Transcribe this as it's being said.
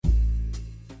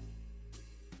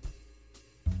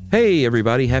Hey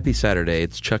everybody, happy Saturday.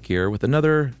 It's Chuck here with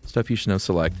another Stuff You Should Know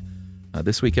Select.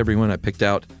 This week, everyone, I picked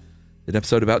out an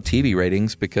episode about TV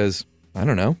ratings because, I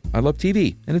don't know, I love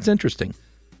TV and it's interesting.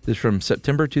 This is from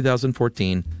September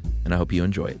 2014 and I hope you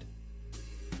enjoy it.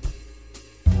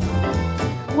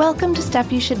 Welcome to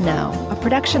Stuff You Should Know, a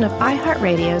production of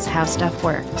iHeartRadio's How Stuff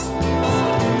Works.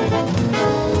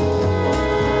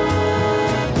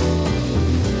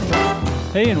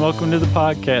 Hey, and welcome to the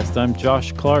podcast. I'm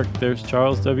Josh Clark. There's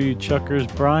Charles W. Chuckers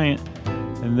Bryant,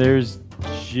 and there's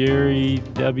Jerry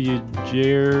W.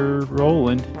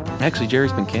 Rowland. Actually,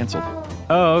 Jerry's been canceled.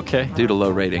 Oh, okay. Due to low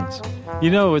ratings. You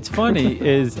know, what's funny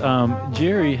is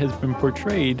Jerry has been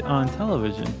portrayed on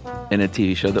television. In a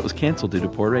TV show that was canceled due to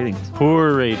poor ratings.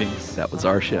 Poor ratings. That was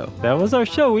our show. That was our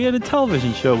show. We had a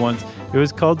television show once. It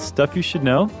was called Stuff You Should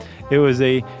Know. It was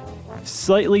a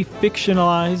slightly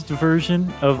fictionalized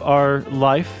version of our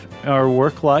life, our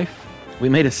work life. We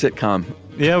made a sitcom.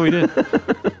 Yeah, we did.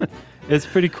 It's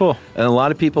pretty cool. And a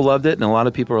lot of people loved it, and a lot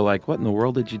of people were like, what in the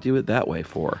world did you do it that way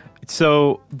for?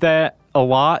 So that a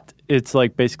lot, it's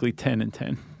like basically 10 and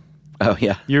 10. Oh,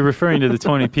 yeah. You're referring to the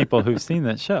 20 people who've seen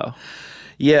that show.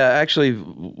 Yeah, actually,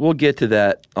 we'll get to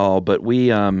that all, but we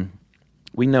know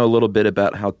a little bit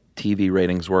about how TV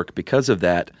ratings work because of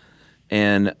that.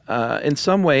 And in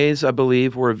some ways, I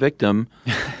believe we're a victim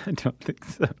I don't think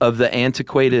so. of the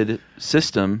antiquated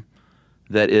system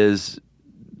that is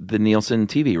the Nielsen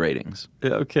TV ratings.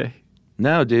 Okay.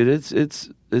 No, dude,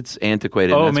 it's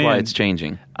antiquated. Oh, and that's why man. it's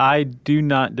changing. I do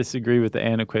not disagree with the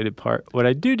antiquated part. What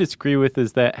I do disagree with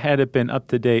is that had it been up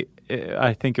to date,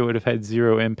 I think it would have had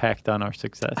zero impact on our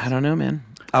success. I don't know, man.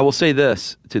 I will say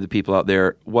this to the people out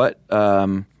there. What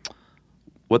the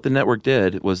network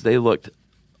did was they looked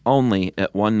only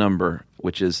at one number,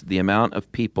 which is the amount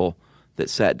of people that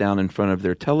sat down in front of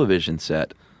their television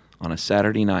set on a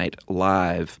Saturday night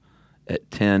live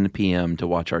at 10 p.m. to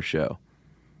watch our show.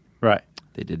 Right.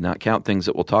 They did not count things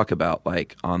that we'll talk about,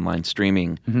 like online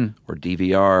streaming or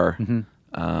DVR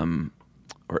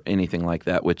or anything like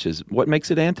that, which is what makes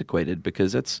it antiquated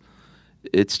because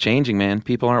it's changing, man.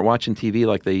 People aren't watching TV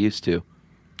like they used to,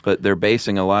 but they're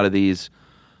basing a lot of these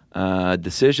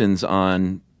decisions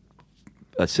on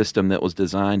a system that was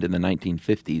designed in the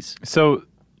 1950s. So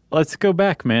let's go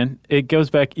back, man. It goes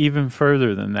back even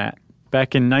further than that.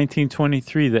 Back in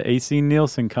 1923, the AC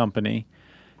Nielsen Company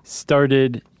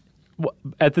started,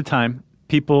 at the time,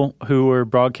 people who were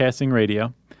broadcasting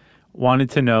radio wanted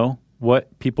to know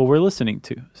what people were listening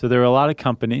to. So there were a lot of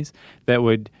companies that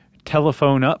would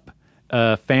telephone up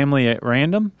a family at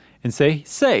random and say,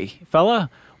 fella,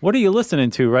 what are you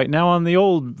listening to right now on the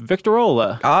old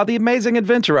Victorola? The Amazing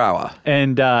Adventure Hour.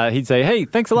 And he'd say, hey,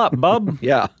 thanks a lot, bub.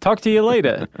 Yeah. Talk to you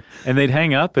later. And they'd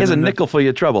hang up. Here's a nickel for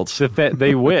your troubles.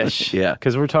 They wish. Yeah.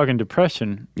 Because we're talking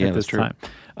depression at this time.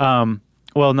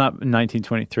 Well, not in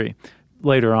 1923.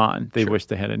 Later on, they wish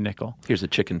they had a nickel. Here's a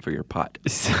chicken for your pot.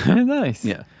 Nice.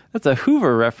 Yeah. That's a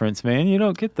Hoover reference, man. You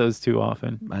don't get those too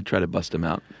often. I try to bust them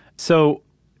out. So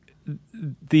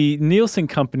the Nielsen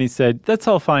Company said, that's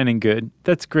all fine and good.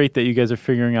 That's great that you guys are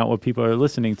figuring out what people are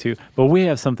listening to, but we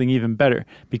have something even better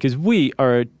because we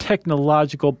are a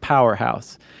technological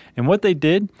powerhouse. And what they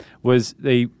did was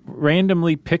they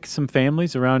randomly picked some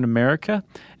families around America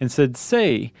and said,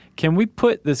 say, can we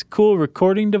put this cool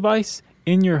recording device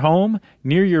in your home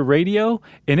near your radio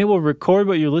and it will record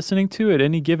what you're listening to at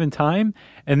any given time,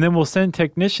 and then we'll send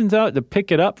technicians out to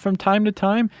pick it up from time to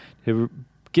time to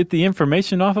get the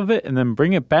information off of it and then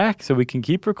bring it back so we can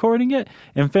keep recording it?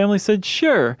 And family said,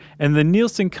 sure. And the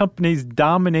Nielsen Company's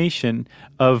domination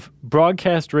of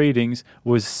broadcast ratings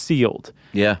was sealed.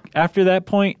 Yeah. After that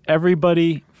point,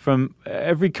 everybody from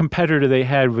every competitor they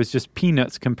had was just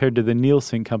peanuts compared to the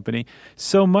Nielsen Company.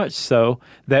 So much so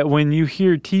that when you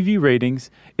hear TV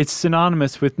ratings, it's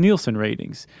synonymous with Nielsen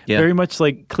ratings. Yeah. Very much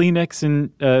like Kleenex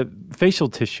and facial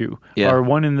tissue are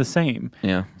one and the same.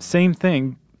 Yeah. Same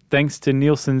thing. Thanks to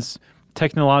Nielsen's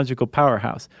technological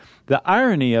powerhouse. The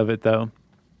irony of it, though,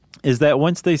 is that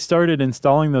once they started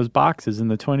installing those boxes in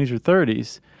the 20s or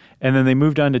 30s, and then they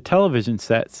moved on to television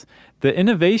sets, the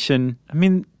innovation, I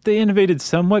mean, they innovated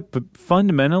somewhat, but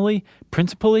fundamentally,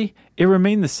 principally, it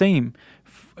remained the same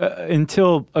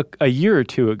until a year or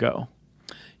two ago.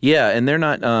 Yeah, and they're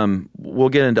not, we'll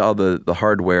get into all the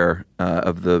hardware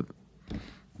of the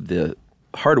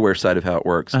hardware side of how it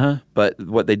works. But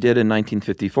what they did in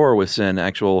 1954 was send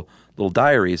actual little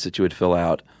diaries that you would fill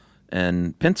out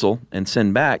and pencil and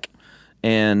send back.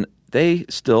 And they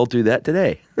still do that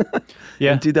today.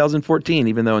 In 2014,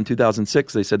 even though in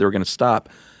 2006 they said they were going to stop,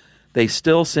 they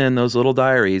still send those little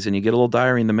diaries, and you get a little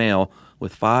diary in the mail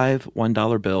with 5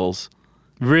 $1 bills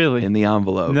Really? in the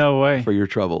envelope. No way. For your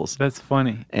troubles. That's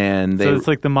funny. And So it's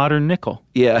like the modern nickel.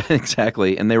 Yeah,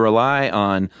 exactly. And they rely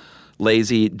on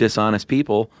lazy, dishonest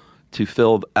people to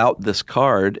fill out this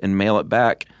card and mail it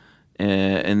back,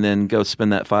 and then go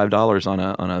spend that $5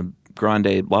 on a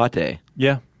grande latte.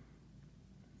 Yeah.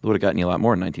 It would have gotten you a lot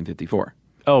more in 1954.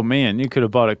 Oh man, you could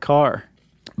have bought a car.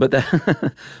 But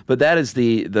that is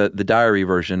the diary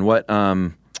version. What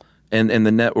and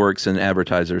the networks and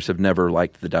advertisers have never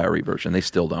liked the diary version. They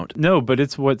still don't. No, but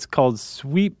it's what's called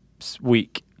Sweeps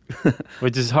Week,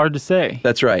 which is hard to say.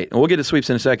 That's right. And we'll get to sweeps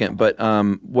in a second. But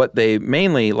what they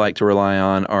mainly like to rely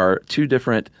on are two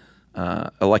different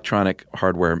electronic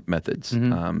hardware methods.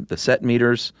 The set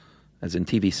meters, as in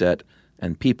TV set,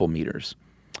 and people meters.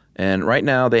 And right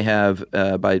now they have,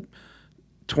 by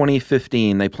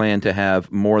 2015, they plan to have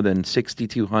more than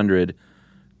 6,200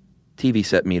 TV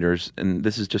set meters. And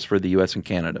this is just for the U.S. and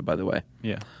Canada, by the way.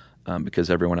 Yeah.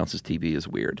 Because everyone else's TV is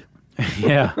weird.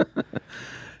 Yeah.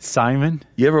 Simon?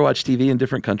 You ever watch TV in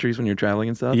different countries when you're traveling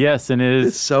and stuff? Yes, and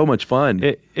It's so much fun.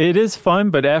 It is fun,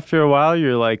 but after a while,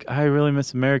 you're like, I really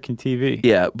miss American TV.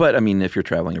 Yeah, but I mean, if you're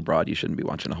traveling abroad, you shouldn't be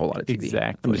watching a whole lot of TV.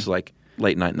 Exactly. I'm just like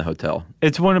late night in the hotel.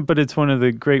 It's one of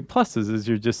the great pluses is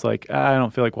you're just like, I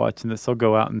don't feel like watching this. I'll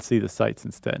go out and see the sights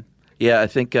instead. Yeah, I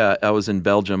think I was in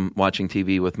Belgium watching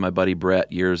TV with my buddy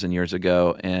Brett years and years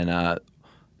ago, and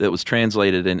it was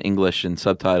translated in English and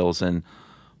subtitles, and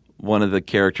one of the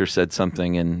characters said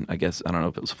something, and I don't know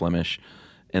if it was Flemish,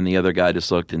 and the other guy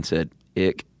just looked and said,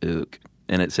 "Ik, ook,"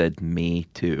 and it said, "Me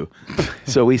too."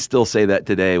 So we still say that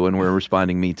today when we're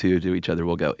responding "me too" to each other.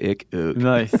 We'll go, "Ik, ook."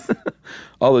 Nice.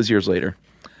 All those years later.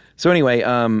 So anyway,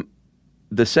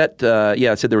 the set,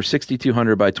 I said there were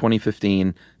 6,200 by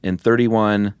 2015 in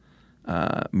 31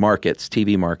 markets,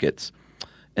 TV markets.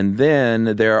 And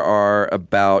then there are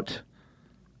about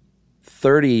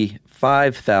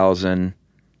 35,000,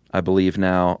 I believe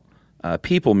now,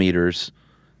 people meters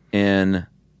in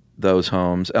those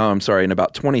homes. Oh, I'm sorry, in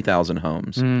about 20,000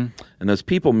 homes. And those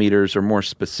people meters are more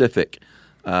specific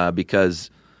because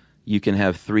you can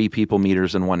have 3 people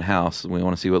meters in one house. We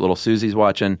want to see what little Susie's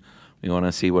watching. We want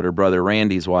to see what her brother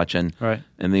Randy's watching. Right.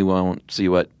 And they won't see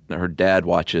what her dad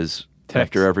watches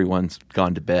after everyone's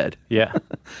gone to bed. Yeah.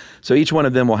 So each one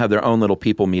of them will have their own little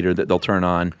people meter that they'll turn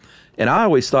on. And I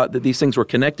always thought that these things were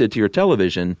connected to your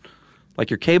television, like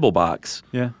your cable box.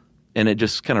 Yeah. And it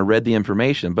just kind of read the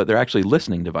information, but they're actually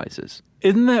listening devices.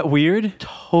 Isn't that weird?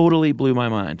 Totally blew my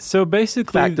mind. So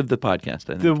basically, Fact of the podcast,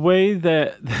 I think. the way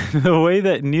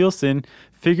that Nielsen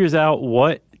figures out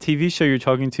what TV show you're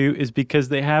talking to is because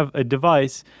they have a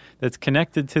device that's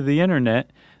connected to the internet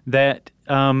that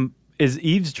is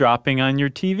eavesdropping on your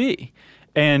TV.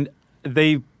 And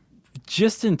they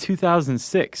just in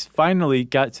 2006 finally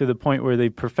got to the point where they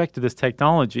perfected this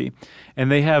technology, and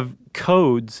they have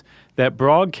codes that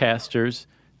broadcasters,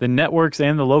 the networks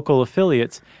and the local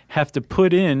affiliates, have to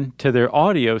put in to their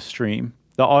audio stream,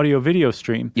 the audio video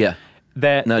stream. Yeah.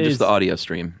 That Just the audio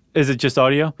stream. Is it just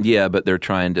audio? Yeah, but they're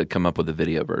trying to come up with a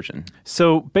video version.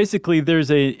 So basically there's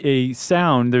a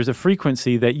sound, there's a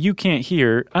frequency that you can't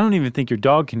hear. I don't even think your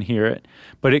dog can hear it,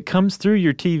 but it comes through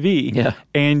your TV,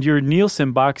 and your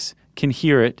Nielsen box can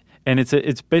hear it, and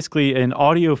it's basically an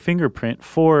audio fingerprint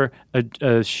for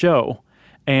a show.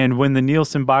 And when the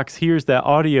Nielsen box hears that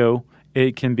audio,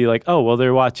 it can be like, oh, well,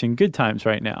 they're watching Good Times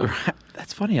right now.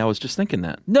 That's funny. I was just thinking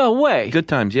that. No way. Good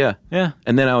Times, yeah. Yeah.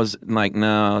 And then I was like,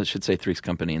 no, I should say Three's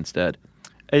Company instead.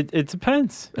 It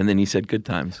depends. And then you said Good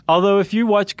Times. Although if you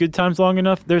watch Good Times long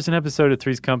enough, there's an episode of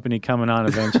Three's Company coming on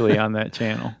eventually on that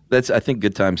channel. I think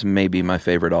Good Times may be my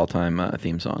favorite all-time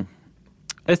theme song.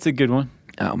 It's a good one.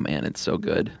 Oh, man, it's so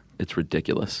good. It's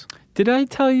ridiculous. Did I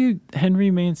tell you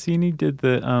Henry Mancini did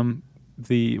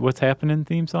the What's Happening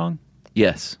theme song?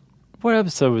 Yes. What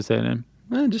episode was that in?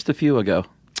 Just a few ago.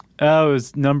 Oh, it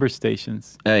was Number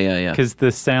Stations. Yeah. Because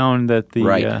the sound that the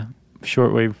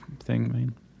shortwave thing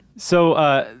made.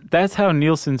 So that's how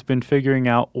Nielsen's been figuring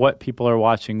out what people are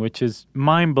watching, which is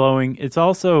mind-blowing. It's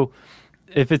also,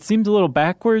 if it seems a little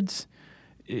backwards,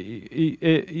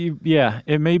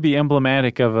 it may be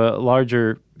emblematic of a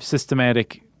larger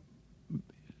systematic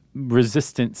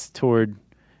resistance toward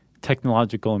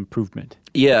technological improvement.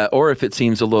 Yeah, or if it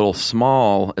seems a little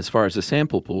small as far as the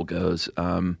sample pool goes.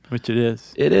 Which it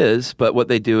is. It is, but what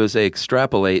they do is they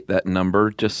extrapolate that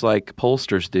number just like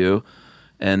pollsters do,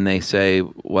 and they say,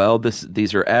 well,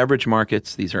 these are average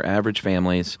markets, these are average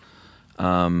families,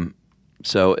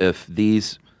 so if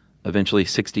these eventually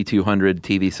 6,200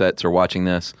 TV sets are watching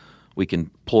this, we can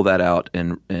pull that out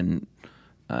and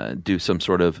do some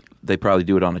sort of, they probably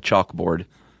do it on a chalkboard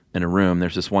in a room.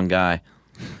 There's this one guy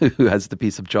who has the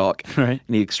piece of chalk. Right.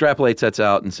 And he extrapolates that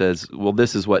out and says, well,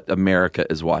 this is what America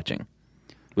is watching,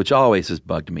 which always has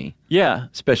bugged me. Yeah.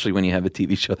 Especially when you have a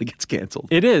TV show that gets canceled.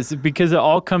 It is, because it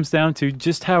all comes down to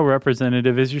just how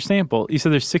representative is your sample. You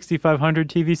said there's 6,500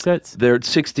 TV sets? They're at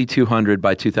 6,200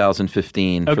 by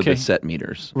 2015 for the set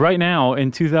meters. Right now,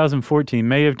 in 2014,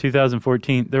 May of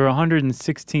 2014, there are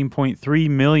 116.3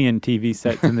 million TV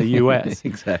sets in the U.S.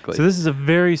 Exactly. So this is a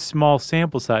very small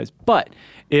sample size. But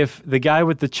if the guy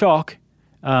with the chalk,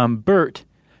 Bert,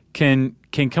 can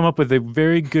come up with a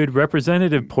very good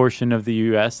representative portion of the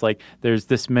U.S., like there's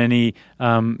this many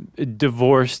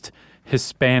divorced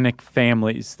Hispanic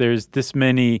families, there's this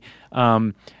many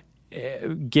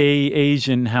gay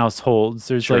Asian households,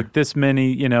 there's like this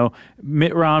many,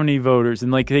 Mitt Romney voters,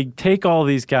 and like they take all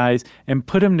these guys and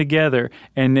put them together,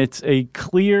 and it's a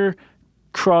clear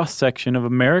cross-section of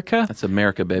America. That's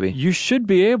America, baby. You should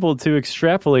be able to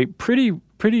extrapolate pretty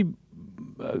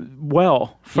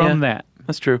well from that.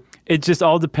 That's true. It just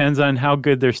all depends on how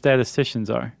good their statisticians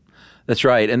are. That's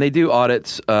right. And they do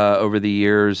audits over the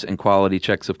years and quality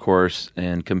checks, of course,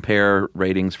 and compare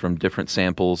ratings from different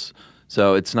samples.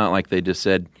 So it's not like they just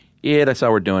said, yeah, that's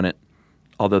how we're doing it,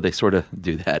 although they sort of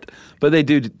do that. But they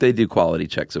do quality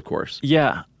checks, of course.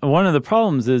 Yeah. One of the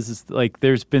problems is like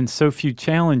there's been so few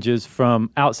challenges from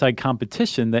outside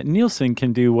competition that Nielsen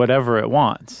can do whatever it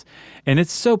wants. And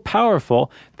it's so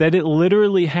powerful that it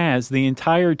literally has the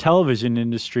entire television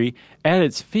industry at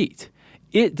its feet.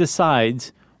 It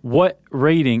decides what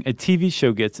rating a TV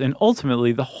show gets. And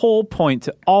ultimately, the whole point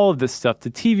to all of this stuff,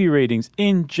 to TV ratings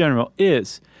in general,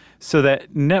 is so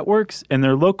that networks and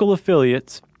their local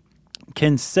affiliates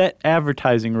can set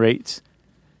advertising rates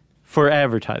for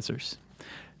advertisers.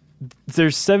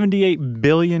 There's $78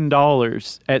 billion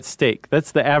at stake.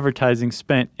 That's the advertising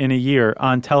spent in a year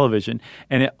on television.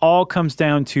 And it all comes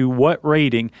down to what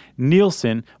rating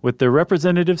Nielsen, with their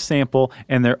representative sample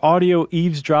and their audio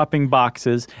eavesdropping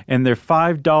boxes and their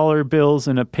 $5 bills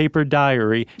in a paper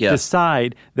diary,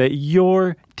 decide that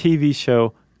your TV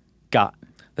show got.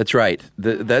 That's right.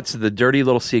 That's the dirty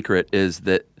little secret, is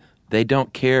that they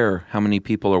don't care how many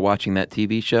people are watching that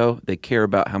TV show. They care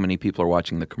about how many people are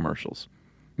watching the commercials.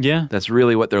 Yeah. That's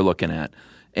really what they're looking at.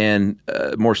 And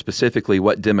more specifically,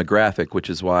 what demographic, which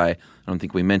is why I don't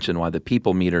think we mentioned why the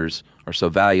people meters are so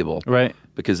valuable. Right.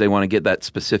 Because they want to get that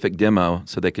specific demo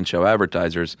so they can show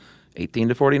advertisers, 18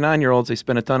 to 49-year-olds, they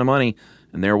spend a ton of money,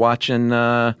 and they're watching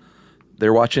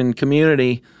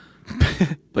Community,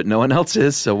 but no one else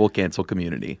is, so we'll cancel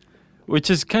Community. Which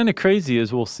is kind of crazy,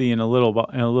 as we'll see in a little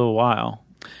while.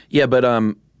 Yeah,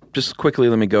 but just quickly,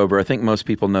 let me go over. I think most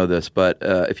people know this, but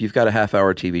if you've got a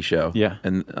half-hour TV show,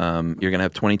 and you're going to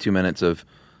have 22 minutes of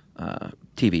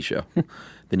TV show,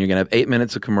 then you're going to have 8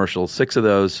 minutes of commercials. 6 of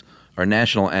those are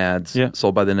national ads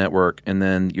sold by the network, and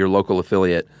then your local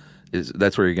affiliate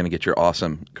that's where you're going to get your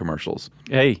awesome commercials.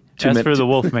 Hey, that's for the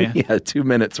Wolfman. Yeah, 2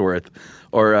 minutes worth.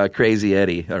 Or Crazy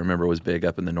Eddie, I remember, was big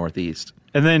up in the Northeast.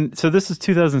 And then, so this is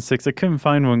 2006. I couldn't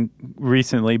find one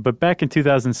recently, but back in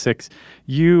 2006,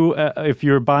 you, if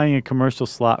you're buying a commercial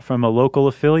slot from a local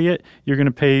affiliate, you're going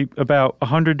to pay about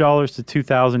 $100 to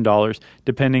 $2,000,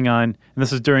 depending on, and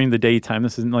this is during the daytime.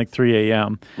 This isn't like 3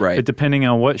 a.m. Right. But depending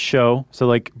on what show, so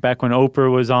like back when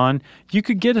Oprah was on, you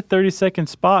could get a 30-second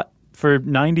spot for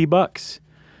 $90.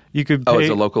 You could pay, as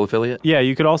a local affiliate? Yeah,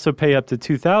 you could also pay up to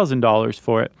 $2,000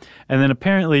 for it. And then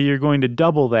apparently you're going to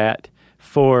double that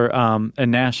for a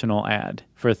national ad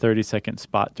for a 30-second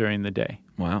spot during the day.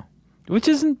 Wow. Which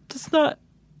it's not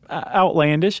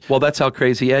outlandish. Well, that's how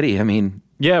Crazy Eddie,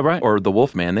 yeah, right. Or the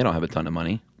Wolfman, they don't have a ton of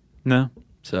money. No.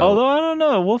 So, although, I don't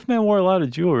know, Wolfman wore a lot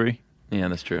of jewelry. Yeah,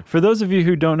 that's true. For those of you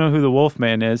who don't know who the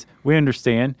Wolfman is, we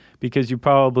understand, because you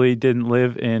probably didn't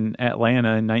live in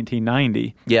Atlanta in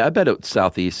 1990. Yeah, I bet it was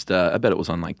Southeast. I bet it was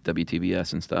on like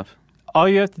WTBS and stuff. All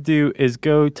you have to do is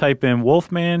go type in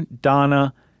Wolfman,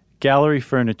 Donna, Gallery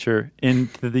Furniture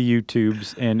into the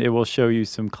YouTubes, and it will show you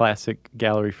some classic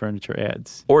Gallery Furniture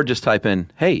ads. Or just type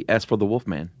in, hey, ask for the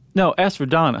Wolfman. No, ask for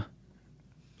Donna.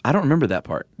 I don't remember that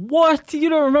part. What? You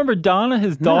don't remember Donna,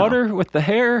 his daughter with the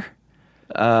hair?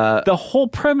 The whole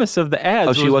premise of the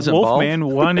ads was Wolfman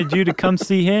wanted you to come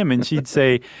see him, and she'd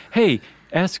say, hey,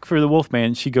 ask for the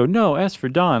Wolfman. She'd go, no, ask for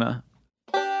Donna.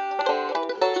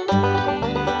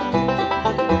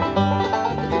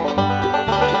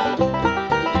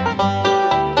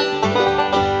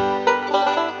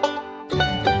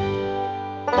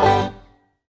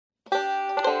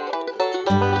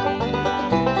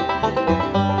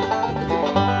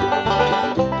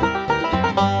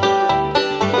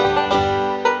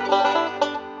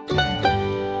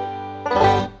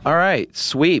 All right,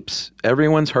 sweeps.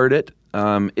 Everyone's heard it.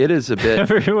 It is a bit.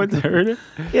 Everyone's heard it.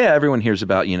 Yeah, everyone hears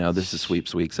about, this is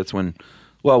Sweeps Weeks. That's when,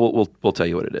 well, we'll tell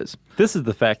you what it is. This is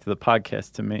the fact of the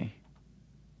podcast to me.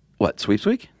 What, Sweeps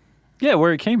Week? Yeah,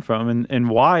 where it came from and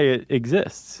why it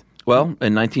exists. Well,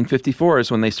 in 1954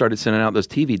 is when they started sending out those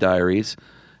TV diaries,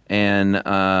 and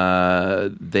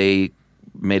they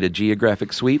made a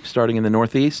geographic sweep starting in the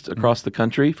Northeast across the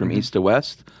country from east to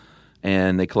west,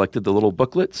 and they collected the little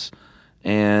booklets,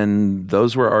 and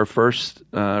those were our first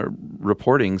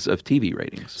reportings of TV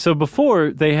ratings. So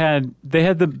before they had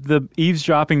the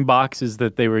eavesdropping boxes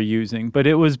that they were using, but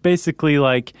it was basically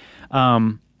like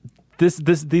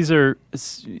these are,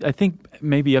 I think,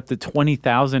 maybe up to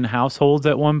 20,000 households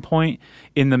at one point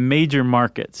in the major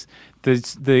markets.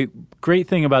 The great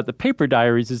thing about the paper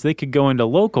diaries is they could go into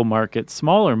local markets,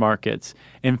 smaller markets,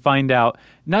 and find out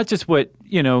not just what,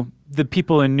 the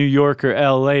people in New York or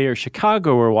L.A. or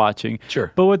Chicago were watching,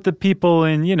 sure, but what the people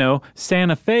in,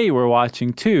 Santa Fe were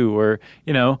watching too, or,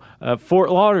 Fort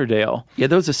Lauderdale. Yeah,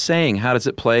 there was a saying, how does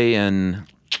it play in,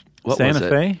 what Santa was it?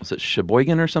 Fe? Was it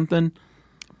Sheboygan or something?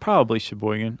 Probably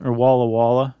Sheboygan or Walla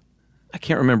Walla. I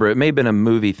can't remember. It may have been a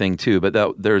movie thing too, but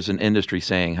there's an industry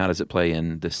saying, how does it play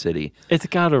in this city? It's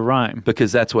got to rhyme.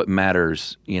 Because that's what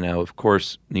matters. Of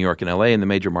course, New York and L.A. and the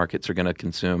major markets are going to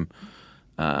consume.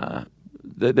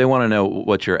 They want to know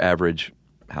what your average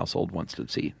household wants to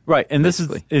see. Right. And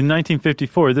basically. This is, in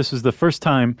 1954, this was the first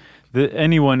time that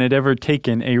anyone had ever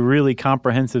taken a really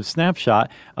comprehensive snapshot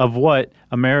of what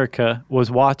America was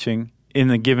watching in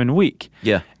a given week.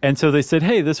 Yeah. And so they said,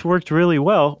 hey, this worked really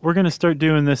well. We're going to start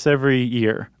doing this every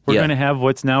year. We're going to have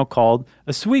what's now called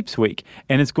a sweeps week,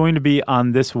 and it's going to be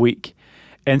on this week.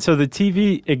 And so the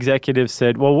TV executive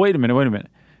said, well, wait a minute.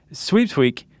 Sweeps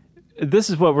week, this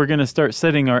is what we're going to start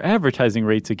setting our advertising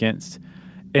rates against.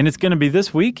 And it's going to be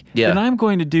this week. Yeah. And I'm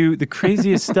going to do the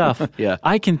craziest stuff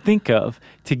I can think of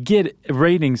to get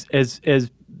ratings as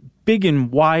big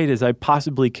and wide as I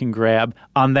possibly can grab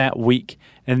on that week.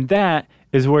 And that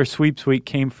is where Sweeps Week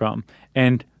came from.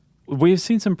 And we've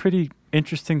seen some pretty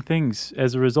interesting things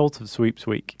as a result of Sweeps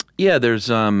Week. Yeah, there's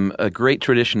a great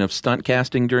tradition of stunt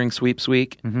casting during Sweeps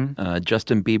Week. Mm-hmm.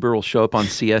 Justin Bieber will show up on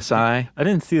CSI. I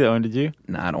didn't see that one, did you?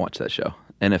 No, I don't watch that show.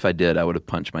 And if I did, I would have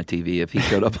punched my TV if he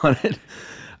showed up on it.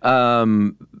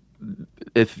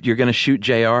 If you're going to shoot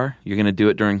JR, you're going to do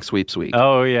it during Sweeps Week.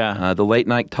 Oh, yeah. The late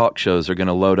night talk shows are going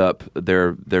to load up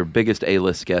their biggest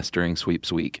A-list guests during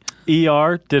Sweeps Week.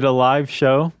 ER did a live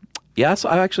show. Yeah, so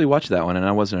I actually watched that one, and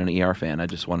I wasn't an ER fan. I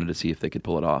just wanted to see if they could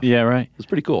pull it off. Yeah, right. It was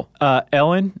pretty cool.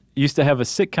 Ellen used to have a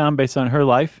sitcom based on her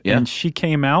life, and she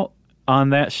came out on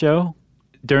that show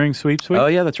during Sweeps Week. Oh,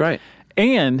 yeah, that's right.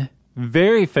 And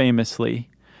very famously,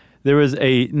 there was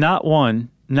a not one,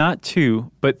 not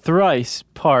two, but thrice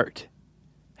part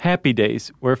Happy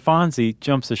Days where Fonzie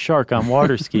jumps a shark on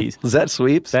water skis. Was that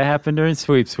Sweeps? That happened during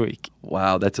Sweeps Week.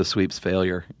 Wow, that's a Sweeps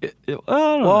failure.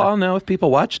 I'll know if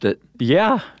people watched it.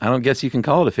 Yeah. I don't guess you can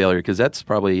call it a failure because that's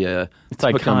probably... it's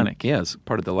iconic. It's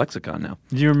part of the lexicon now.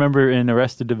 Do you remember in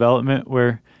Arrested Development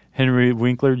where Henry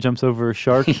Winkler jumps over a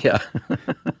shark? Yeah.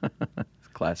 It's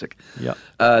classic.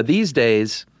 Yeah. These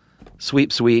days,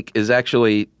 Sweeps Week is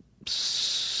actually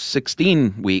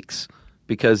 16 weeks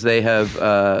because they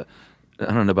have... I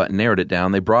don't know about narrowed it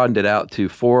down. They broadened it out to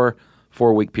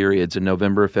four-week periods in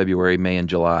November, February, May, and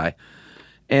July.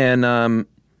 And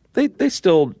they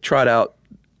still trot out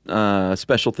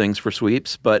special things for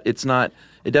sweeps, but it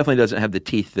definitely doesn't have the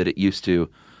teeth that it used to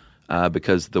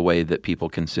because the way that people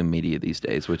consume media these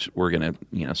days, which we're going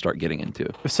to start getting into.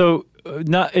 So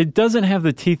it doesn't have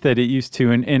the teeth that it used to,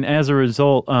 and as a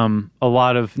result, a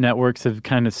lot of networks have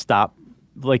kind of stopped,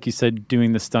 like you said,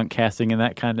 doing the stunt casting and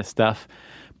that kind of stuff.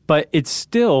 But it's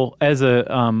still it's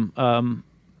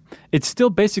still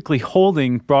basically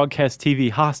holding broadcast TV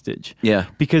hostage. Yeah.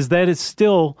 Because that is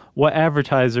still what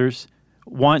advertisers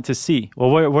want to see.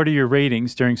 Well, what are your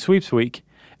ratings during Sweeps Week?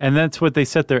 And that's what they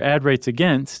set their ad rates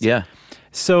against. Yeah.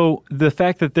 So the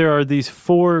fact that there are these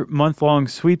 4-month-long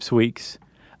Sweeps Weeks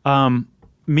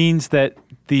means that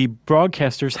the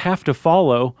broadcasters have to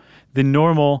follow the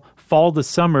normal fall to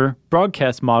summer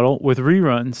broadcast model with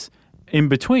reruns in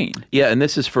between. Yeah, and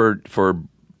this is for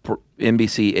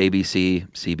NBC, ABC,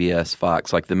 CBS,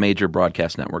 Fox, like the major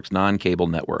broadcast networks, non-cable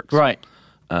networks. Right.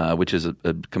 Which is a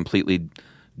completely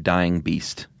dying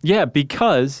beast. Yeah,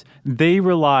 because they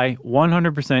rely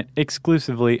 100%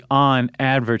 exclusively on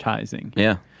advertising.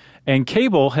 Yeah. And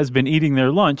cable has been eating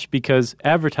their lunch because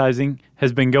advertising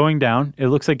has been going down. It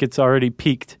looks like it's already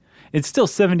peaked. It's still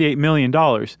 $78 million.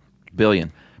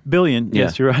 Billion,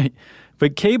 yes, you're right.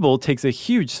 But cable takes a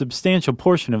huge, substantial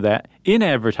portion of that in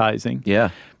advertising. Yeah.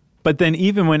 But then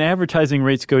even when advertising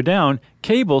rates go down,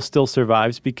 cable still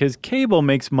survives because cable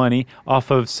makes money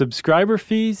off of subscriber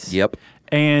fees Yep.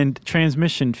 and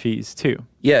transmission fees too.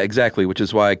 Yeah, exactly, which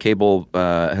is why cable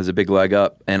has a big leg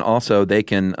up. And also they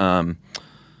can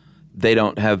they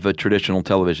don't have a traditional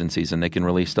television season. They can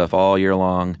release stuff all year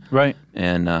long. Right.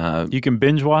 And you can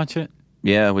binge watch it.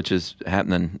 yeah, which is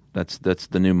happening. That's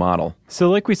the new model. So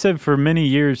like we said, for many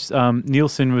years,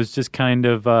 Nielsen was just kind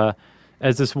of,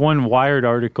 as this one Wired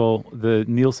article, the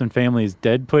Nielsen family is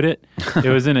dead put it, it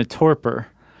was in a torpor.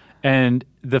 And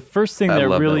the first thing I that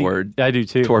love really... that word. I do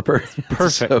too. Torpor. Perfect.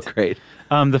 It's so great.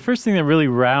 The first thing that really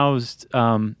roused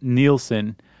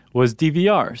Nielsen was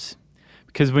DVRs.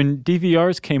 Because when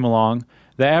DVRs came along,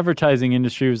 the advertising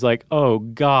industry was like, oh,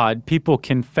 God, people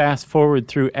can fast forward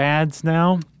through ads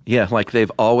now. Yeah, like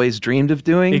they've always dreamed of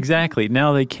doing. Exactly.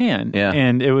 Now they can. Yeah.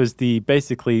 And it was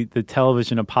basically the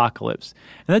television apocalypse.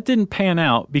 And that didn't pan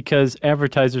out because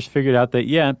advertisers figured out that,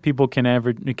 yeah, people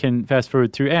can fast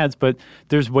forward through ads, but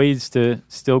there's ways to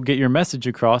still get your message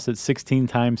across at 16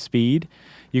 times speed.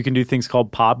 You can do things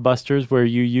called pop busters where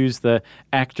you use the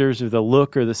actors or the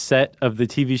look or the set of the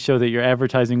TV show that you're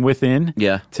advertising within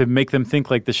to make them think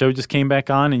like the show just came back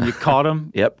on and you caught them.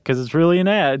 Yep. Because it's really an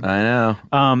ad. I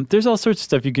know. There's all sorts of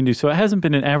stuff you can do. So it hasn't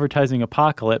been an advertising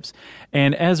apocalypse.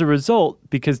 And as a result,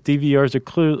 because DVRs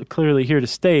are clearly here to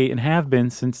stay and have been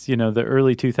since, the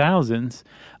early 2000s,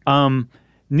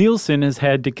 Nielsen has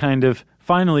had to kind of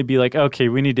finally be like, okay,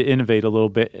 we need to innovate a little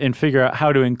bit and figure out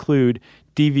how to include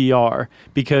DVR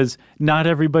because not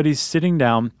everybody's sitting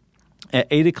down at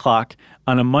 8 o'clock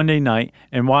on a Monday night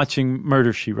and watching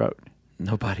Murder, She Wrote.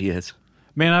 Nobody is.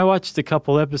 Man, I watched a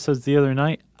couple episodes the other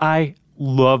night. I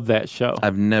love that show.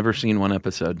 I've never seen one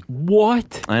episode.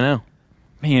 What? I know.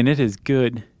 Man, it is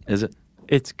good. Is it?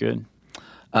 It's good.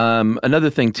 Another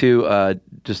thing, too,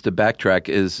 just to backtrack,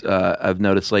 is I've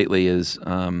noticed lately is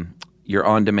your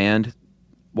on-demand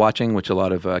watching, which a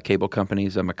lot of cable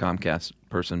companies, I'm a Comcast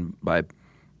person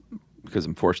because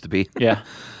I'm forced to be. Yeah.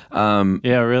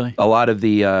 Yeah, really. A lot of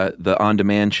the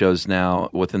on-demand shows now,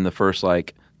 within the first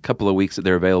couple of weeks that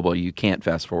they're available, you can't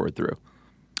fast forward through.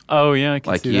 Oh, yeah, I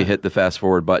can see that. You hit the fast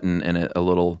forward button and a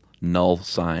little null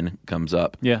sign comes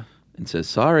up. Yeah. And says,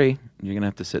 sorry, you're going to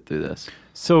have to sit through this.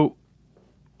 So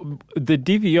the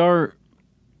DVR,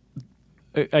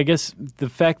 I guess the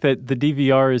fact that the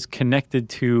DVR is connected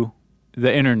to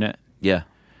the internet. Yeah.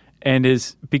 And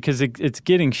is because it's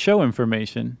getting show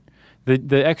information.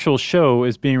 The actual show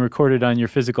is being recorded on your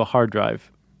physical hard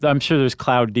drive. I'm sure there's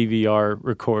cloud DVR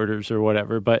recorders or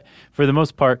whatever, but for the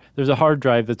most part, there's a hard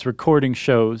drive that's recording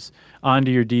shows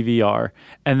onto your DVR.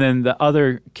 And then the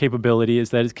other capability is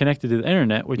that it's connected to the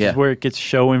internet, which is where it gets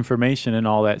show information and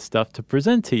all that stuff to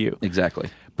present to you.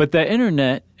 Exactly. But the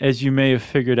internet, as you may have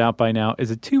figured out by now, is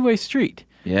a two-way street.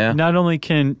 Yeah. Not only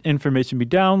can information be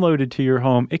downloaded to your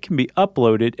home, it can be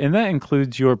uploaded, and that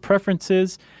includes your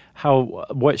preferences,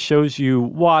 what shows you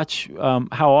watch,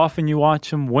 how often you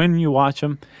watch them, when you watch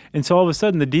them. And so all of a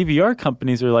sudden the DVR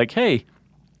companies are like, hey,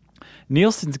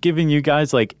 Nielsen's giving you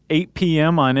guys 8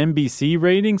 p.m. on NBC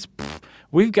ratings.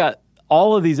 We've got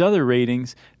all of these other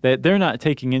ratings that they're not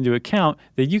taking into account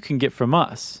that you can get from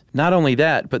us. Not only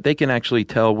that, but they can actually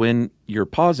tell when you're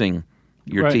pausing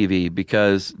your TV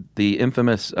because the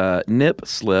infamous nip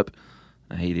slip,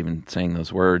 I hate even saying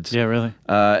those words. Yeah, really.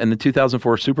 In the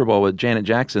 2004 Super Bowl with Janet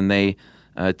Jackson,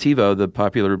 TiVo, the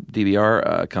popular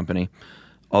DVR company,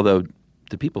 although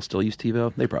do people still use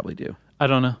TiVo? They probably do. I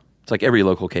don't know. It's like every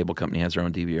local cable company has their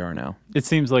own DVR now. It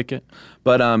seems like it.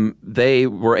 But they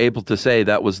were able to say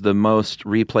that was the most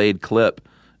replayed clip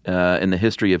in the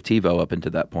history of TiVo up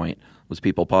until that point, was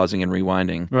people pausing and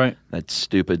rewinding. Right. That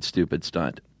stupid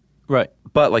stunt. Right.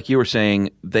 But like you were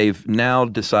saying, they've now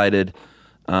decided,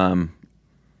 well,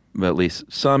 at least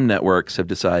some networks have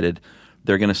decided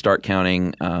they're going to start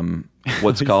counting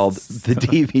what's called the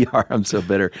DVR. I'm so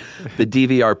bitter. The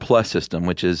DVR Plus system,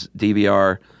 which is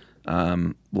DVR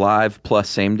live plus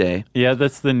same day. Yeah,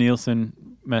 that's the Nielsen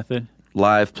method.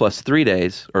 Live plus 3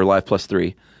 days, or live plus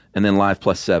 3, and then live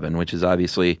plus 7, which is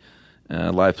obviously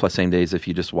live plus same days if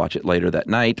you just watch it later that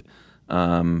night.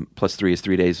 Plus 3 is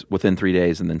 3 days, within 3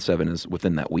 days, and then 7 is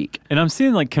within that week. And I'm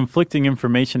seeing conflicting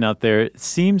information out there. It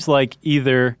seems like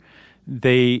either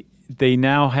they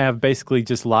now have basically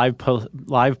just live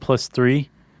plus 3,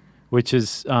 which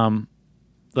is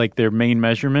their main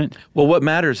measurement. Well, what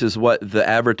matters is what the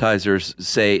advertisers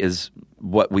say is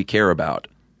what we care about.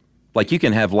 You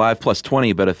can have live plus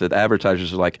 20, but if the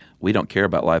advertisers are like, we don't care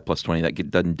about live plus 20,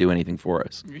 that doesn't do anything for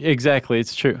us. Exactly,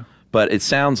 it's true. But it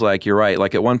sounds like you're right.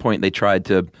 At one point, they tried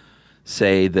to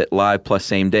say that live plus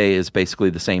same day is basically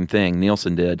the same thing.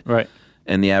 Nielsen did. Right.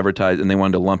 and they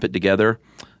wanted to lump it together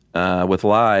with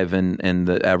live, and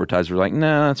the advertisers were like,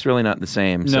 no, it's really not the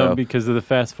same. No, because of the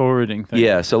fast forwarding thing.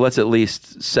 Yeah, so let's at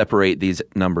least separate these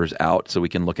numbers out so we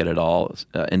can look at it all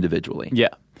individually. Yeah.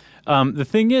 The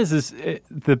thing is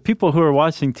the people who are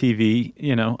watching TV,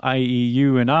 i.e.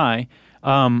 you and I,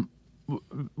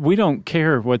 we don't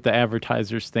care what the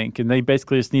advertisers think, and they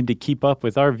basically just need to keep up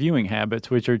with our viewing habits,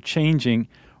 which are changing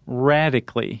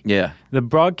radically. Yeah. The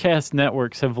broadcast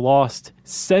networks have lost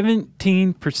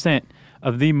 17%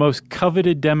 of the most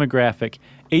coveted demographic,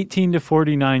 18 to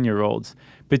 49-year-olds,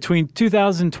 between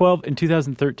 2012 and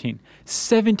 2013.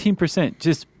 17%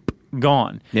 just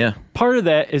gone. Yeah. Part of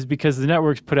that is because the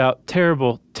networks put out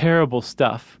terrible, terrible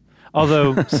stuff,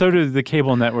 although so do the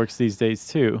cable networks these days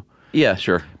too. Yeah,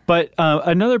 sure. But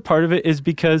another part of it is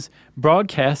because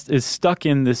broadcast is stuck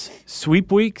in this sweeps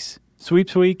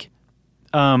week,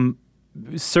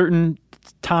 certain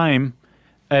time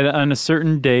on a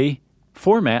certain day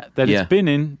format that Yeah. it's been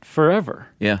in forever.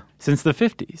 Yeah. Since the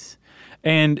 50s.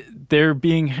 And they're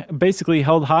being basically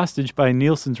held hostage by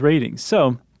Nielsen's ratings.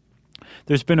 So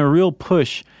there's been a real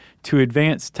push to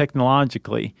advance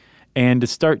technologically and to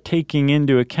start taking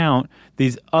into account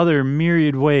these other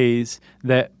myriad ways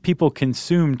that people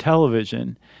consume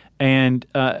television and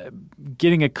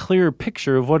getting a clearer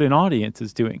picture of what an audience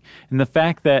is doing. And the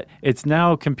fact that it's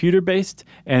now computer-based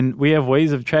and we have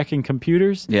ways of tracking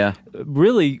computers,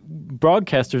 really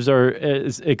broadcasters are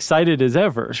as excited as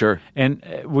ever. Sure. And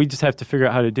we just have to figure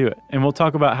out how to do it. And we'll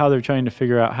talk about how they're trying to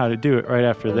figure out how to do it right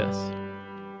after this.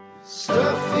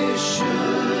 Stuff you should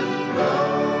know.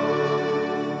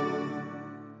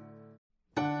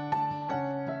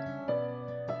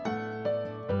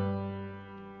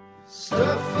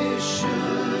 Stuff you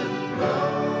should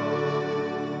know.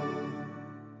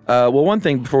 Well, one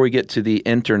thing before we get to the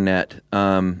internet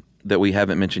that we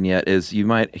haven't mentioned yet is you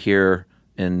might hear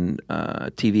in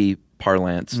TV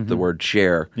parlance the word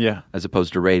share as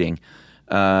opposed to rating.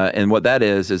 And what that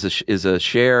is a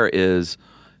share is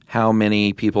how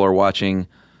many people are watching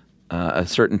a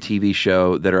certain TV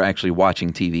show that are actually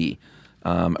watching TV.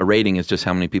 A rating is just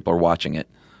how many people are watching it.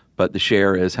 But the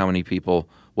share is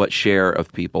what share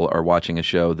of people are watching a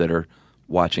show that are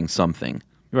watching something.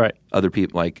 Right. Other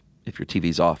people, like if your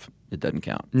TV's off, it doesn't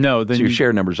count. No. Then so your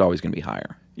share number is always going to be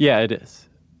higher. Yeah, it is.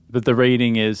 But the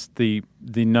rating is the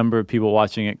number of people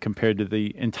watching it compared to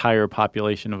the entire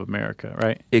population of America,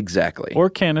 right? Exactly. Or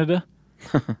Canada.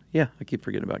 Yeah, I keep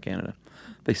forgetting about Canada.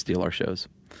 They steal our shows.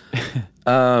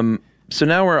 So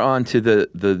now we're on to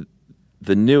the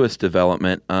newest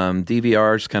development.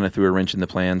 DVRs kind of threw a wrench in the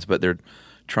plans, but they're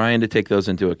trying to take those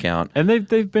into account. And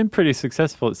they've been pretty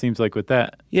successful, it seems like, with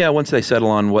that. Yeah, once they settle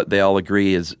on what they all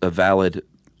agree is a valid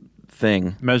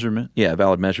thing. Measurement. Yeah,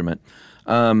 valid measurement.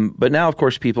 But now, of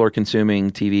course, people are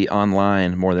consuming TV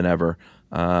online more than ever,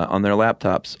 on their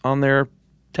laptops, on their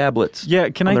tablets,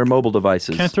 on their mobile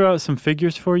devices. Can I throw out some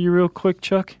figures for you real quick,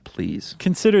 Chuck? Please.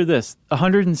 Consider this.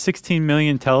 116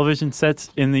 million television sets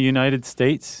in the United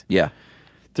States. Yeah.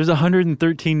 There's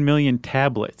 113 million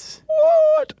tablets.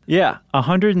 What? Yeah.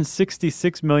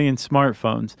 166 million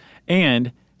smartphones.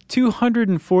 And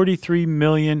 243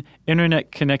 million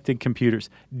internet-connected computers.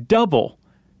 Double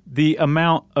the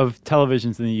amount of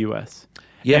televisions in the U.S.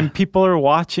 Yeah. And people are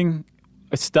watching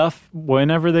stuff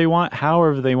whenever they want,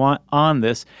 however they want on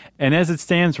this. And as it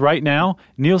stands right now,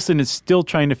 Nielsen is still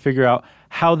trying to figure out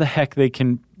how the heck they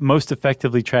can most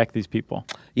effectively track these people.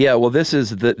 Yeah, well, this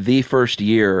is the first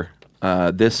year.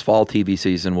 This fall TV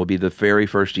season will be the very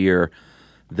first year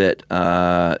that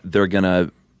they're going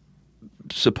to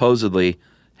supposedly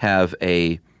have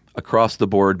a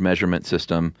across-the-board measurement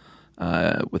system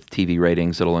with TV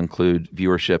ratings that'll include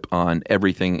viewership on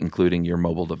everything, including your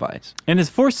mobile device. And it's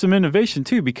forced some innovation,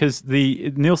 too, because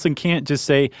the Nielsen can't just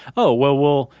say, oh, well,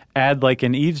 we'll add like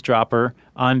an eavesdropper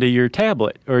onto your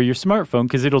tablet or your smartphone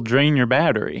because it'll drain your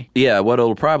battery. Yeah, what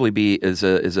it'll probably be is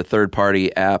a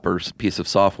third-party app or piece of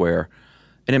software.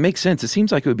 And it makes sense. It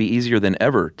seems like it would be easier than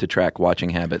ever to track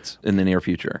watching habits in the near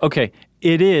future. Okay,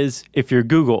 it is if you're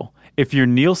Google. If you're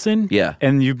Nielsen,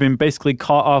 and you've been basically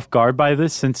caught off guard by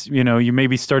this since, you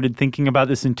maybe started thinking about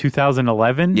this in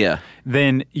 2011,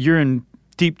 then you're in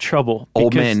deep trouble.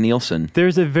 Old man Nielsen.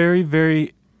 There's a very,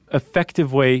 very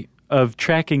effective way of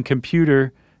tracking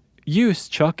computer use,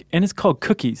 Chuck, and it's called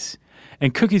cookies.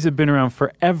 And cookies have been around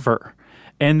forever.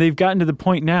 And they've gotten to the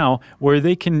point now where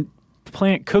they can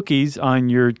plant cookies on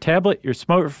your tablet, your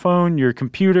smartphone, your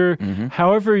computer,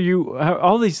 however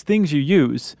all these things you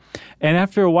use. And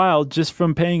after a while, just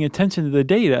from paying attention to the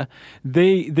data,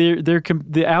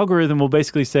 the algorithm will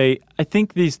basically say, I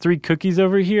think these 3 cookies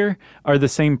over here are the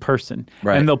same person.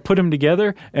 Right. And they'll put them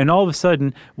together, and all of a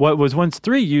sudden, what was once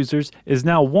 3 users is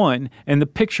now 1, and the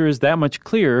picture is that much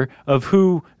clearer of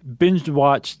who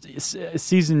binge-watched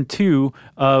season 2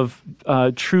 of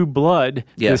True Blood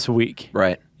this week.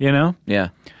 Right. You know? Yeah.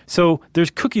 So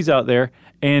there's cookies out there,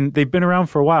 and they've been around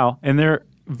for a while, and they're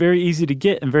very easy to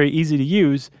get and very easy to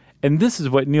use, and this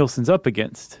is what Nielsen's up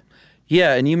against.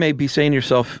 Yeah, and you may be saying to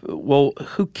yourself, well,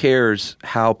 who cares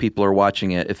how people are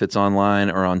watching it, if it's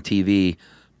online or on TV?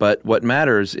 But what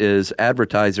matters is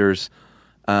advertisers,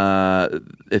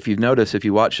 if you've noticed, if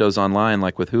you watch shows online,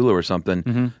 like with Hulu or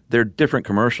something, they're different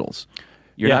commercials.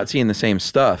 You're not seeing the same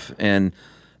stuff. And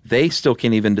they still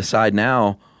can't even decide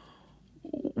now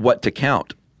what to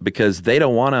count because they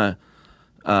don't want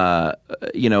to,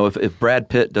 if Brad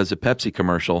Pitt does a Pepsi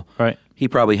commercial, right. He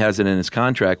probably has it in his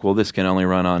contract. Well, this can only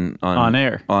run on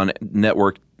air, on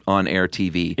network, on air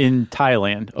TV in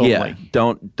Thailand only. Yeah,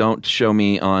 don't show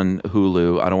me on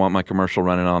Hulu. I don't want my commercial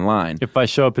running online. If I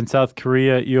show up in South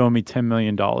Korea, you owe me $10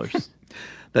 million.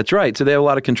 That's right. So they have a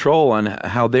lot of control on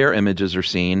how their images are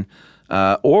seen,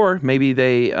 or maybe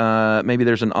maybe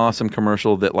there's an awesome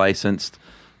commercial that licensed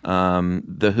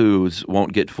the Who's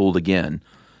won't get fooled again.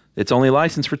 It's only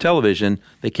licensed for television.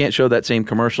 They can't show that same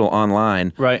commercial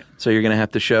online. Right. So you're going to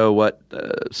have to show what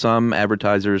some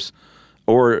advertisers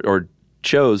or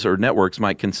shows or networks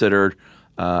might consider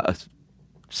a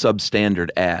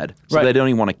substandard ad. So right. They don't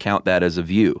even want to count that as a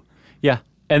view. Yeah.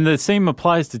 And the same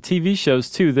applies to TV shows,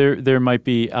 too. There might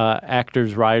be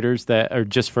actors, writers that are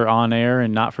just for on-air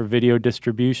and not for video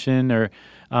distribution, or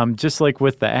just like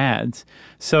with the ads.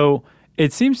 So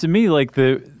it seems to me like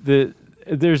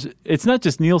it's not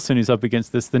just Nielsen who's up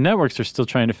against this. The networks are still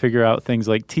trying to figure out things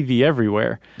like TV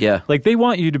everywhere. Yeah. Like they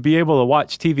want you to be able to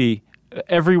watch TV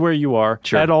everywhere you are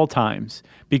at all times,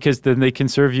 because then they can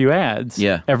serve you ads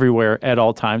everywhere at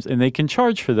all times, and they can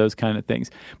charge for those kind of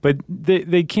things. But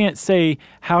they can't say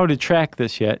how to track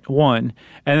this yet, one.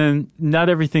 And then not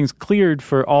everything's cleared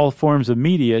for all forms of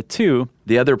media, two.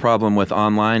 The other problem with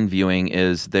online viewing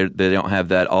is they don't have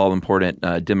that all-important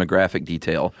demographic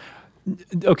detail.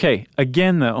 Okay,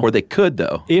 again, though. Or they could,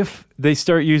 though. If they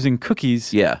start using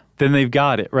cookies, then they've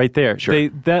got it right there. Sure.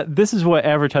 This is what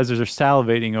advertisers are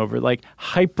salivating over, like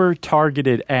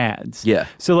hyper-targeted ads. Yeah.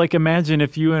 So, like, imagine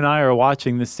if you and I are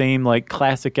watching the same, like,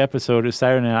 classic episode of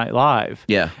Saturday Night Live.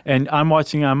 Yeah. And I'm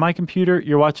watching on my computer,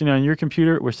 you're watching on your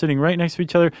computer, we're sitting right next to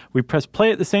each other, we press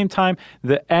play at the same time,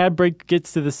 the ad break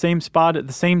gets to the same spot at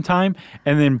the same time,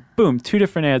 and then, boom, 2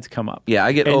 different ads come up. Yeah,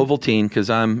 I get Ovaltine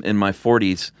because I'm in my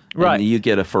 40s. Right. And you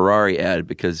get a Ferrari ad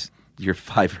because you're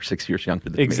 5 or 6 years younger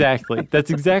than me. Exactly. That's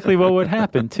exactly what would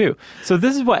happen, too. So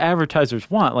this is what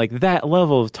advertisers want, like that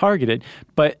level of targeted.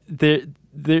 But the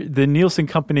Nielsen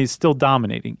company is still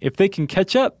dominating. If they can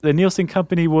catch up, the Nielsen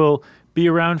company will be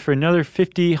around for another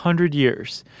 50, 100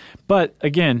 years. But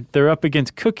again, they're up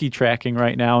against cookie tracking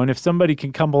right now. And if somebody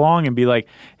can come along and be like,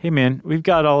 hey, man, we've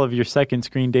got all of your second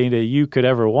screen data you could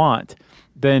ever want,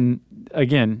 then,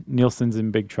 again, Nielsen's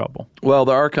in big trouble. Well,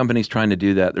 there are companies trying to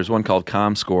do that. There's one called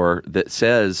ComScore that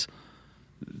says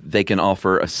they can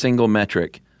offer a single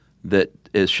metric that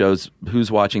shows who's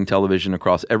watching television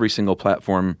across every single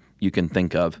platform you can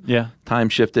think of. Yeah. Time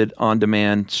shifted, on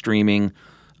demand, streaming,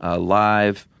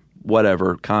 live,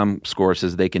 whatever. ComScore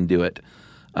says they can do it.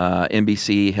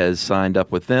 NBC has signed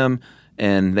up with them,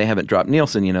 and they haven't dropped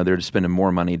Nielsen. They're just spending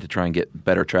more money to try and get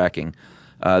better tracking.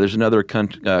 There's another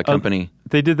company.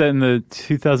 They did that in the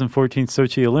 2014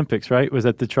 Sochi Olympics, right? Was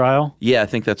that the trial? Yeah, I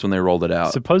think that's when they rolled it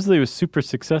out. Supposedly it was super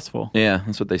successful. Yeah,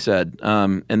 that's what they said.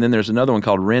 And then there's another one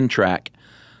called RenTrack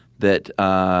that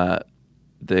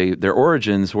their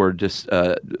origins were just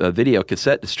a video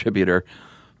cassette distributor,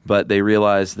 but they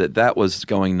realized that was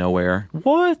going nowhere.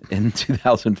 What? In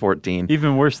 2014.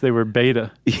 Even worse, they were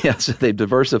beta. Yeah, so they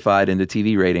diversified into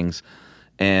TV ratings.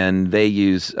 And they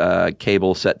use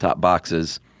cable set-top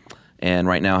boxes, and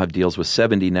right now have deals with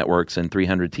 70 networks and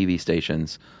 300 TV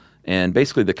stations. And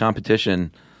basically the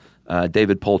competition,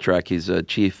 David Poltrak, he's a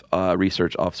chief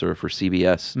research officer for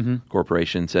CBS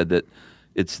Corporation, said that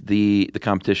it's the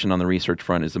competition on the research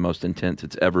front is the most intense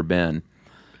it's ever been.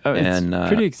 Oh, and, it's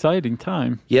pretty exciting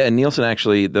time. Yeah, and Nielsen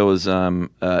actually, there was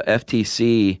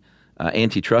FTC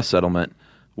antitrust settlement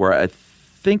where I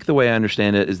think the way I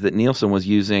understand it is that Nielsen was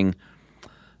using...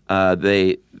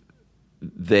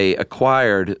 They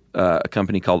acquired a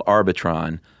company called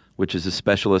Arbitron, which is a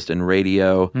specialist in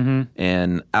radio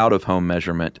and out-of-home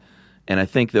measurement. And I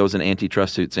think there was an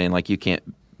antitrust suit saying, like, you can't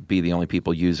be the only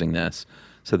people using this.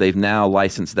 So they've now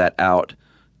licensed that out.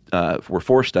 We're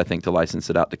forced, I think, to license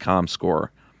it out to ComScore,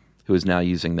 who is now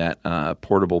using that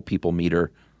portable people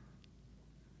meter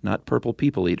not purple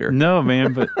people eater. No,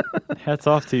 man, but hats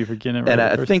off to you for getting it right. And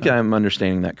the I first think time. I'm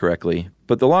understanding that correctly.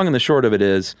 But the long and the short of it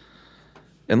is,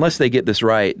 unless they get this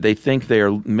right, they think they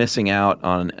are missing out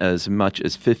on as much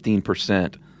as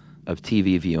 15% of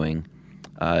TV viewing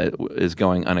is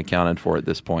going unaccounted for at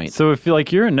this point. So if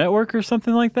you're a network or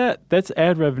something like that, that's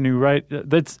ad revenue, right?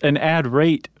 That's an ad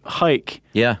rate hike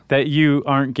Yeah. that you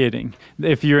aren't getting.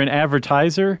 If you're an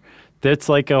advertiser, that's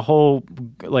like a whole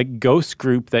like ghost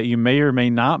group that you may or may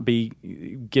not be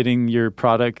getting your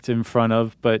product in front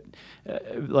of, but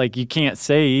like you can't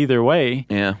say either way.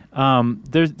 Yeah.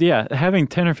 Having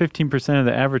 10 or 15% of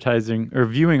the advertising or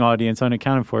viewing audience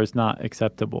unaccounted for is not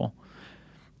acceptable.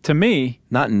 To me,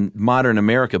 Not in modern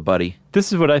America, buddy.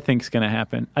 this is what I think is going to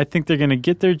happen. I think they're going to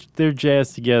get their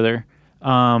jazz together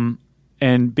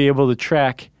and be able to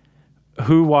track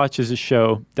who watches a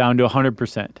show down to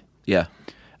 100%. Yeah.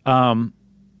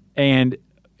 And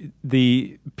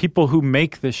the people who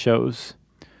make the shows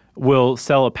will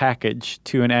sell a package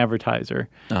to an advertiser,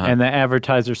 and the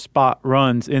advertiser spot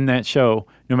runs in that show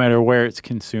no matter where it's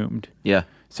consumed. Yeah.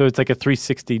 So it's like a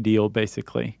 360 deal,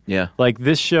 basically. Yeah. Like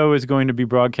this show is going to be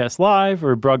broadcast live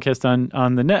or broadcast on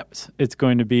the nets. It's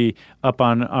going to be up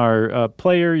on our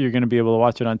player. You're going to be able to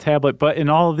watch it on tablet. But in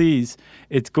all of these,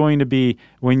 it's going to be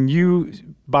when you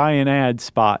buy an ad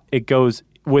spot, it goes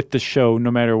with the show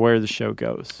no matter where the show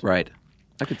goes. Right.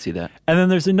 I could see that. And then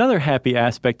there's another happy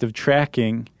aspect of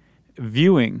tracking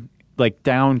viewing, like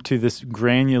down to this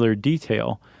granular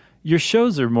detail. Your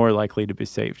shows are more likely to be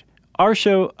saved. Our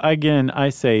show, again, I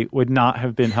say, would not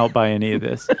have been helped by any of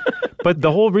this. But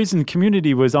the whole reason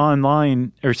Community was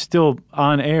online or still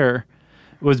on air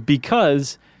was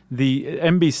because the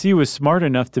NBC was smart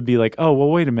enough to be like, oh, well,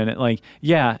 wait a minute. Like,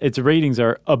 yeah, its ratings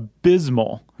are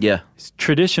abysmal, Yeah.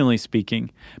 traditionally speaking.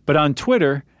 But on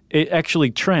Twitter, it actually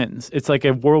trends. It's like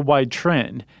a worldwide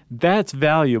trend. That's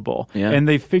valuable. Yeah. And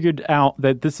they figured out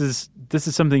that this is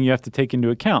something you have to take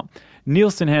into account.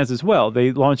 Nielsen has as well.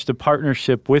 They launched a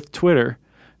partnership with Twitter,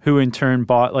 who in turn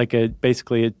bought like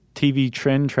basically a TV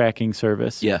trend tracking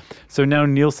service. Yeah. So now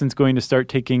Nielsen's going to start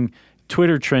taking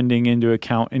Twitter trending into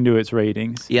account into its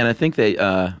ratings. Yeah, and I think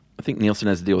I think Nielsen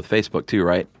has to deal with Facebook too,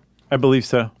 right? I believe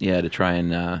so. Yeah, to try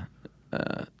and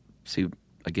see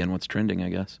again what's trending, I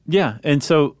guess. Yeah, and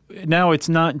so now it's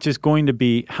not just going to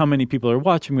be how many people are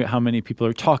watching it, how many people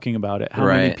are talking about it, how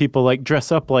many Right. people like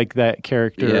dress up like that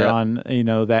character Yeah. on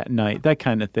that night, that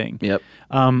kind of thing. Yep.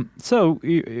 So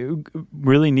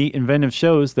really neat, inventive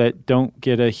shows that don't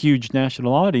get a huge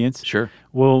national audience. Sure.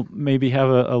 Will maybe have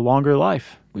a longer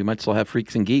life. We might still have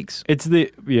Freaks and Geeks.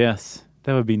 Yes,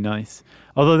 that would be nice.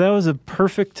 Although that was a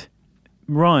perfect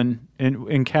run and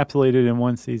encapsulated in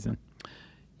one season.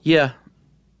 Yeah.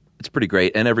 It's pretty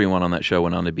great. And everyone on that show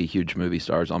went on to be huge movie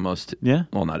stars almost. Yeah.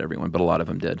 Well, not everyone, but a lot of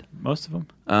them did. Most of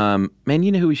them. Man,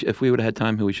 you know who if we would have had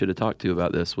time, who we should have talked to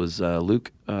about this was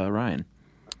Luke Ryan.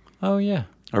 Oh, yeah.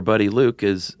 Our buddy Luke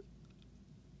is...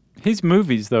 He's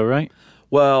movies, though, right?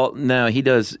 Well, no, he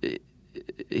does...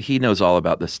 He knows all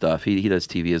about this stuff. He does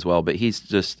TV as well, but he's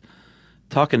just...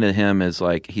 Talking to him is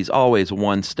like he's always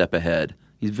one step ahead.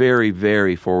 He's very,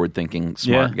 very forward-thinking,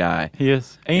 smart guy. He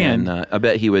is. And I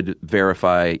bet he would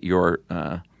verify your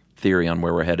theory on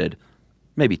where we're headed.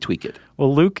 Maybe tweak it.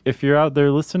 well, Luke, if you're out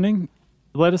there listening,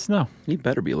 let us know. You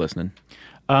better be listening.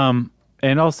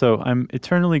 And also, I'm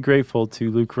eternally grateful to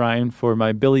Luke Ryan for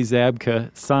my Billy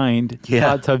Zabka signed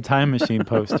Hot Tub Time Machine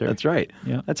poster. That's right.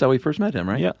 Yeah. That's how we first met him,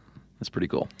 right? Yeah. That's pretty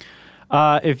cool.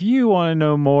 If you want to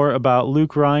know more about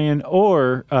Luke Ryan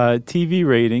or TV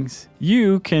ratings,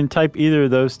 you can type either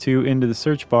of those two into the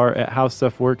search bar at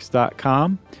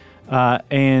howstuffworks.com.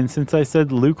 And since I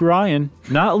said Luke Ryan,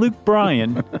 not Luke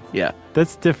Bryan, Yeah.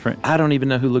 that's different. I don't even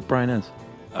know who Luke Bryan is.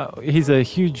 He's a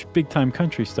huge big-time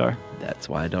country star. That's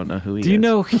why I don't know who he is. Do you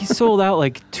know he sold out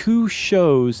like 2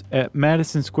 shows at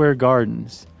Madison Square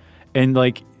Gardens, and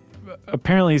like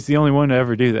apparently he's the only one to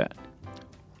ever do that.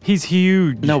 He's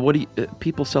huge. No,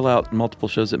 people sell out multiple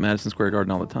shows at Madison Square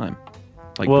Garden all the time.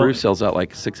 Like Well- Bruce sells out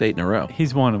like 6, 8 in a row.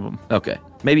 He's one of them. Okay.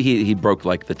 Maybe he broke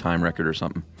like the time record or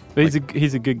something. But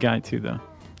he's a good guy too, though.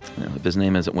 You know, if his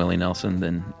name isn't Willie Nelson,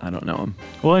 then I don't know him.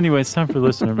 Well, anyway, it's time for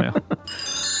listener mail.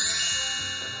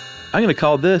 I'm going to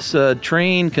call this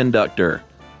train conductor.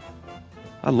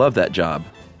 I love that job.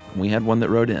 We had one that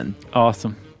wrote in.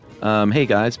 Awesome. Hey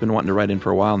guys, been wanting to write in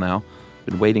for a while now.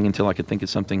 Been waiting until I could think of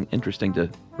something interesting to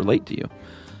relate to you.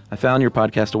 I found your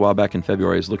podcast a while back in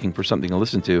February. I was looking for something to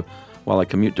listen to while I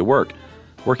commute to work.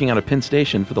 Working on a Penn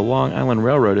Station for the Long Island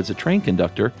Railroad as a train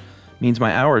conductor means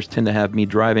my hours tend to have me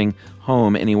driving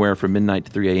home anywhere from midnight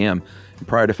to 3 a.m. And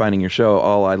prior to finding your show,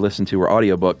 all I listened to were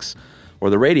audiobooks or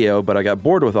the radio, but I got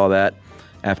bored with all that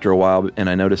after a while, and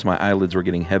I noticed my eyelids were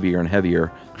getting heavier and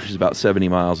heavier. She's about 70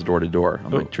 miles door to door.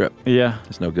 I'm like, Trip. Yeah.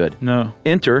 It's no good. No.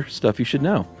 Enter Stuff You Should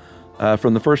Know.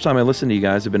 From the first time I listened to you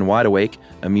guys, I've been wide awake,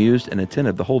 amused, and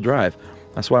attentive the whole drive.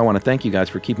 That's why I want to thank you guys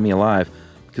for keeping me alive,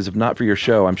 because if not for your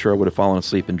show, I'm sure I would have fallen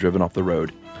asleep and driven off the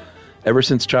road. Ever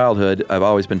since childhood, I've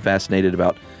always been fascinated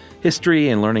about history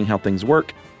and learning how things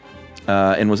work,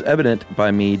 and was evident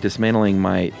by me dismantling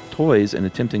my toys and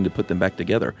attempting to put them back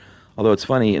together. Although it's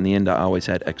funny, in the end, I always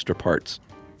had extra parts.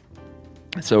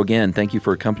 So again, thank you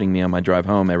for accompanying me on my drive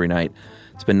home every night.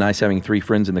 It's been nice having 3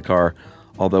 friends in the car,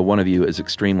 although one of you is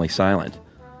extremely silent.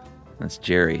 That's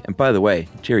Jerry. And by the way,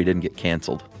 Jerry didn't get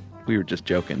canceled. We were just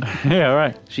joking. Yeah,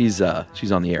 right. She's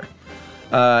on the air.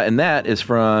 And that is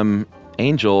from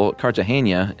Angel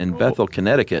Cartagena in Bethel,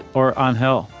 Connecticut. Or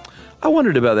Angel. I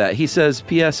wondered about that. He says,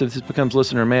 P.S. If this becomes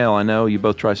listener mail, I know you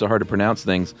both try so hard to pronounce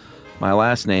things. My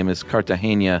last name is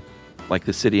Cartagena, like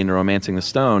the city in Romancing the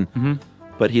Stone. Mm-hmm.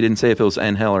 But he didn't say if it was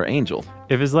Angel or Angel.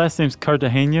 If his last name's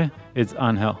Cartagena, it's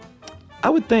Angel.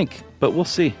 I would think, but we'll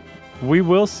see. We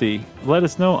will see. Let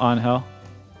us know, Angel.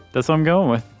 That's what I'm going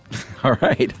with. All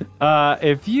right.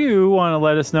 If you want to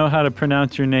let us know how to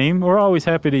pronounce your name, we're always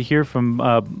happy to hear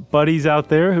from buddies out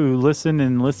there who listen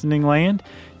in listening land.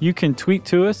 You can tweet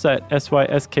to us at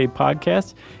SYSK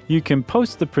Podcast. You can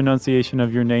post the pronunciation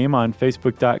of your name on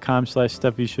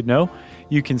Facebook.com/StuffYouShouldKnow.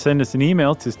 You can send us an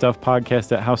email to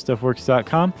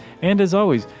stuffpodcast@howstuffworks.com. And as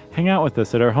always, hang out with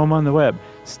us at our home on the web,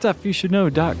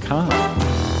 StuffYouShouldKnow.com.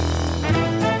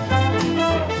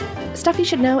 Stuff You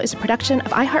Should Know is a production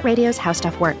of iHeartRadio's How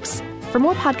Stuff Works. For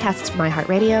more podcasts from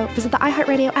iHeartRadio, visit the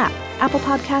iHeartRadio app, Apple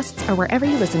Podcasts, or wherever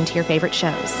you listen to your favorite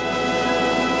shows.